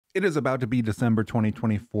It is about to be December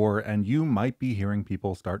 2024, and you might be hearing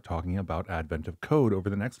people start talking about Advent of Code over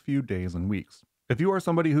the next few days and weeks. If you are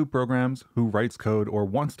somebody who programs, who writes code, or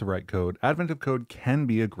wants to write code, Advent of Code can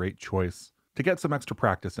be a great choice to get some extra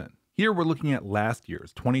practice in. Here we're looking at last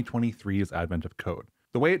year's 2023's Advent of Code.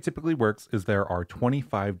 The way it typically works is there are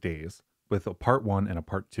 25 days with a part 1 and a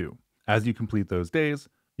part 2. As you complete those days,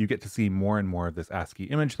 you get to see more and more of this ASCII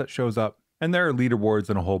image that shows up, and there are leaderboards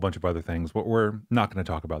and a whole bunch of other things, but we're not going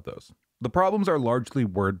to talk about those. The problems are largely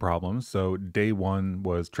word problems, so day 1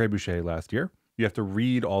 was trebuchet last year. You have to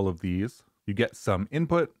read all of these, you get some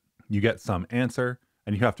input, you get some answer,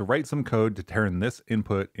 and you have to write some code to turn this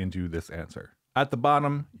input into this answer. At the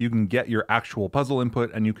bottom, you can get your actual puzzle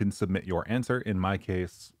input and you can submit your answer. In my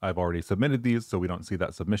case, I've already submitted these, so we don't see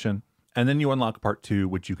that submission. And then you unlock part 2,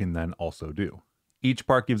 which you can then also do. Each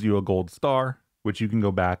part gives you a gold star, which you can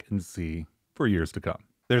go back and see for years to come.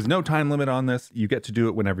 There's no time limit on this. You get to do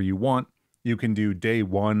it whenever you want. You can do day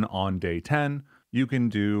 1 on day 10. You can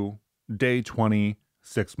do day 20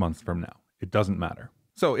 6 months from now. It doesn't matter.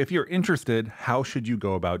 So if you're interested, how should you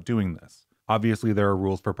go about doing this? Obviously, there are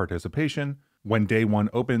rules for participation. When day 1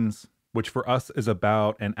 opens, which for us is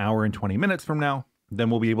about an hour and 20 minutes from now, then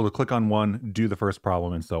we'll be able to click on one, do the first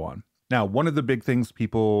problem, and so on. Now, one of the big things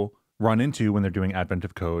people run into when they're doing Advent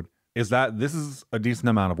of Code is that this is a decent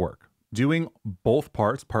amount of work. Doing both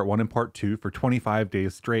parts, part 1 and part 2, for 25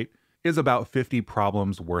 days straight is about 50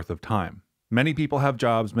 problems worth of time. Many people have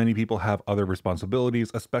jobs, many people have other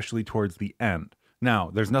responsibilities, especially towards the end.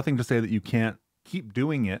 Now, there's nothing to say that you can't keep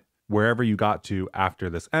doing it wherever you got to after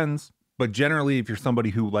this ends, but generally, if you're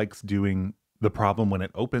somebody who likes doing the problem when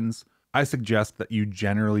it opens, I suggest that you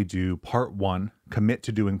generally do part 1, commit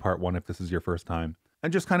to doing part 1 if this is your first time,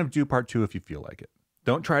 and just kind of do part 2 if you feel like it.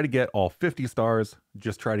 Don't try to get all 50 stars,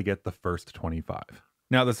 just try to get the first 25.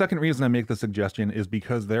 Now, the second reason I make the suggestion is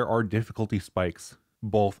because there are difficulty spikes,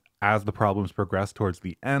 both as the problems progress towards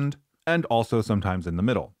the end and also sometimes in the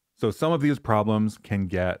middle. So some of these problems can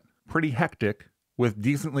get pretty hectic with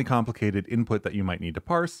decently complicated input that you might need to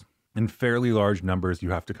parse and fairly large numbers you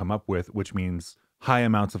have to come up with, which means high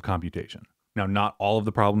amounts of computation. Now, not all of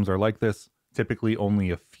the problems are like this, typically only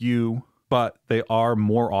a few, but they are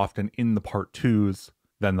more often in the part 2s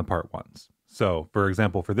than the part 1s. So, for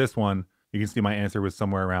example, for this one, you can see my answer was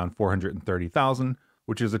somewhere around 430,000,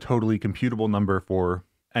 which is a totally computable number for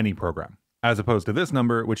any program, as opposed to this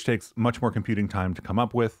number, which takes much more computing time to come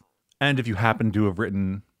up with. And if you happen to have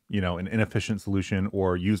written, an inefficient solution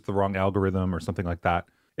or used the wrong algorithm or something like that,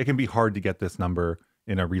 it can be hard to get this number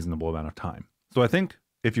in a reasonable amount of time. So I think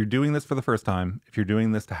if you're doing this for the first time, if you're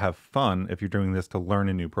doing this to have fun, if you're doing this to learn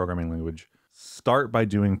a new programming language, start by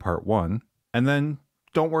doing part 1, and then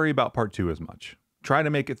don't worry about part 2 as much. Try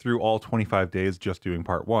to make it through all 25 days just doing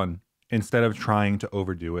part 1, instead of trying to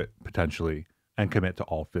overdo it potentially and commit to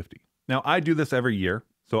all 50. Now, I do this every year,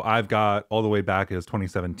 so I've got all the way back as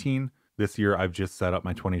 2017. This year, I've just set up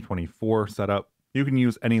my 2024 setup. You can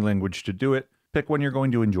use any language to do it. Pick one you're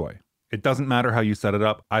going to enjoy. It doesn't matter how you set it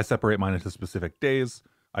up. I separate mine into specific days.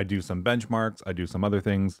 I do some benchmarks. I do some other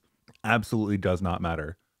things. Absolutely does not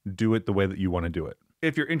matter. Do it the way that you want to do it.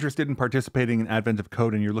 If you're interested in participating in Advent of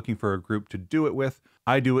Code and you're looking for a group to do it with,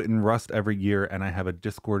 I do it in Rust every year, and I have a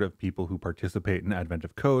Discord of people who participate in Advent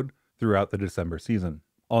of Code throughout the December season.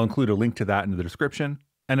 I'll include a link to that in the description.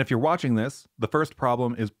 And if you're watching this, the first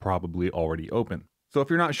problem is probably already open. So if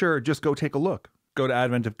you're not sure, just go take a look. Go to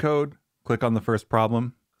Advent of Code, click on the first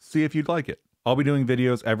problem, see if you'd like it. I'll be doing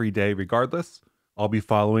videos every day regardless. I'll be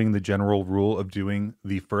following the general rule of doing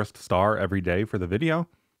the first star every day for the video,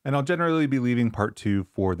 and I'll generally be leaving part 2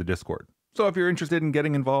 for the Discord. So if you're interested in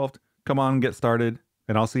getting involved, come on, get started,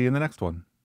 and I'll see you in the next one.